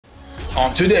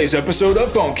On today's episode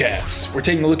of Phone Cats, we're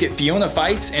taking a look at Fionna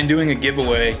Fights and doing a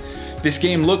giveaway. This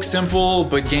game looks simple,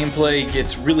 but gameplay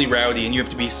gets really rowdy and you have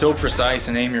to be so precise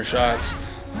and aim your shots.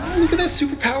 Oh, look at that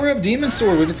super power-up demon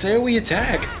sword with its AoE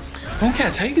attack. Phone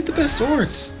Cats, how you get the best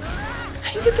swords?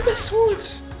 How you get the best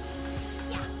swords?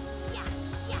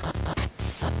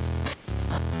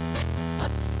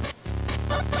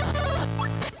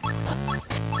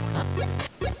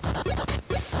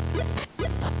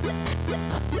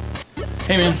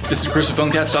 Hey man, this is Chris with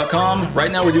PhoneCats.com.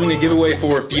 Right now we're doing a giveaway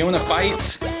for Fionna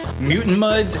Fights, Mutant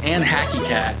Muds, and Hacky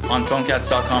Cat on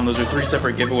PhoneCats.com. Those are 3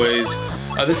 separate giveaways.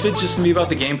 This vid's just gonna be about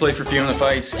the gameplay for Fionna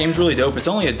Fights. Game's really dope. It's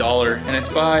only $1 and it's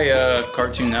by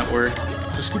Cartoon Network,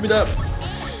 so scoop it up.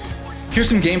 Here's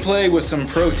some gameplay with some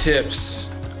pro tips.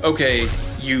 Okay,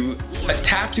 you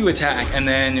tap to attack and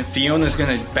then Fiona's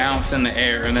gonna bounce in the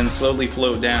air and then slowly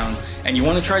float down. And you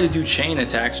want to try to do chain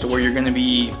attacks to where you're going to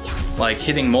be like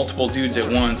hitting multiple dudes at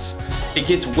once. It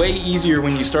gets way easier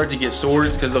when you start to get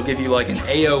swords because they'll give you like an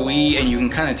AoE and you can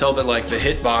kind of tell that like the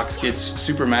hitbox gets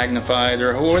super magnified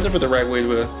or whatever the right way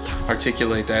to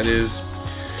articulate that is.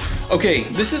 Okay,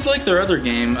 this is like their other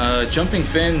game, Jumping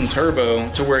Fin Turbo,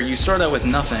 to where you start out with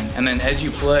nothing and then as you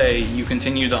play you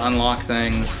continue to unlock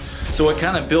things. So it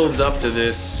kind of builds up to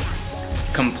this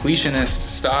completionist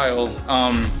style.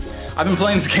 I've been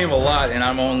playing this game a lot and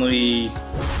I'm only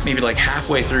maybe like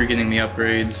halfway through getting the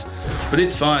upgrades, but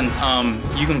it's fun.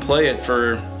 You can play it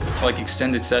for like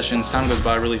extended sessions. Time goes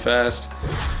by really fast.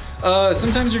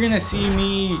 Sometimes you're gonna see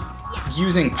me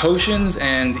using potions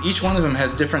and each one of them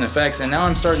has different effects, and now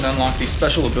I'm starting to unlock these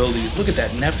special abilities. Look at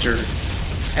that Nepter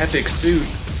epic suit.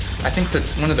 I think that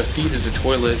one of the feet is a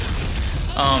toilet.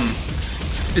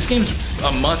 This game's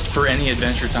a must for any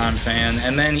Adventure Time fan,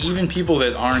 and then even people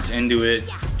that aren't into it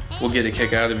will get a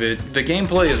kick out of it. The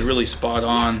gameplay is really spot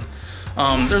on.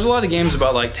 There's a lot of games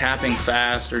about like tapping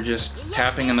fast or just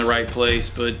tapping in the right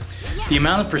place, but the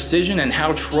amount of precision and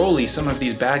how trolly some of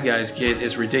these bad guys get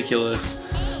is ridiculous.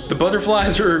 The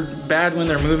butterflies are bad when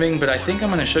they're moving, but I think I'm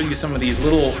going to show you some of these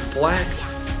little black,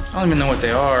 I don't even know what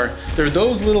they are. They're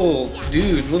those little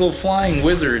dudes, little flying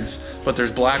wizards, but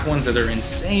there's black ones that are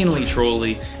insanely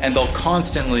trolly, and they'll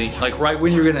constantly, like right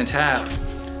when you're going to tap,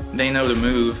 they know to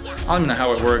move. I don't even know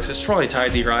how it works. It's probably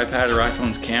tied to your iPad or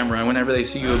iPhone's camera, and whenever they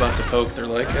see you about to poke, they're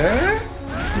like, eh?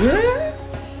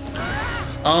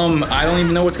 I don't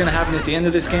even know what's gonna happen at the end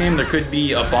of this game. There could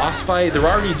be a boss fight. They're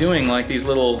already doing like these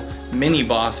little mini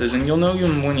bosses, and you'll know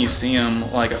them when you see them,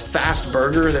 like a fast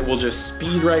burger that will just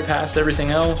speed right past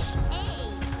everything else.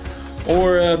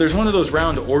 Or there's one of those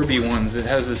round orby ones that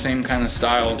has the same kind of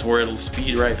style to where it'll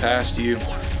speed right past you.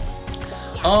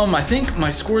 I think my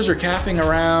scores are capping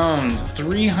around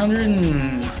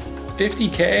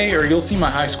 350k, or you'll see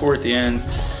my high score at the end,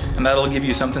 and that'll give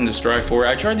you something to strive for.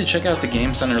 I tried to check out the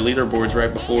Game Center leaderboards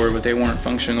right before, but they weren't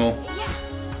functional.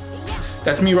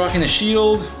 That's me rocking a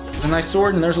shield with a nice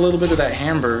sword, and there's a little bit of that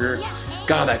hamburger.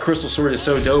 God, that crystal sword is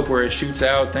so dope where it shoots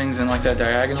out things in like that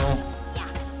diagonal.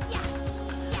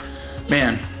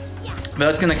 Man,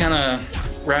 that's gonna kind of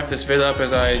wrap this vid up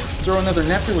as I throw another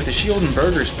Nepter with a shield and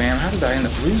burger spam. How did I end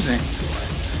up losing?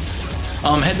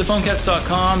 Head to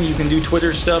PhoneCats.com. You can do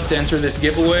Twitter stuff to enter this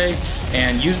giveaway,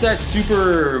 and use that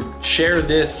super share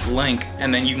this link,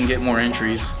 and then you can get more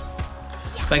entries.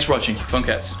 Thanks for watching,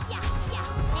 PhoneCats.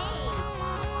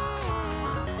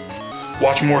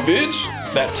 Watch more vids?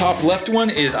 That top left one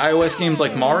is iOS games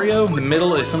like Mario, the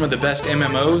middle is some of the best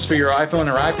MMOs for your iPhone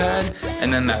or iPad,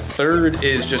 and then that third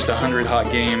is just 100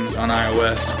 hot games on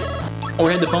iOS.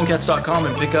 Or head to PhoneCats.com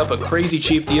and pick up a crazy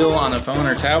cheap deal on a phone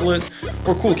or tablet,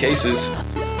 or cool cases.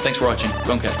 Thanks for watching,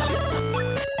 PhoneCats.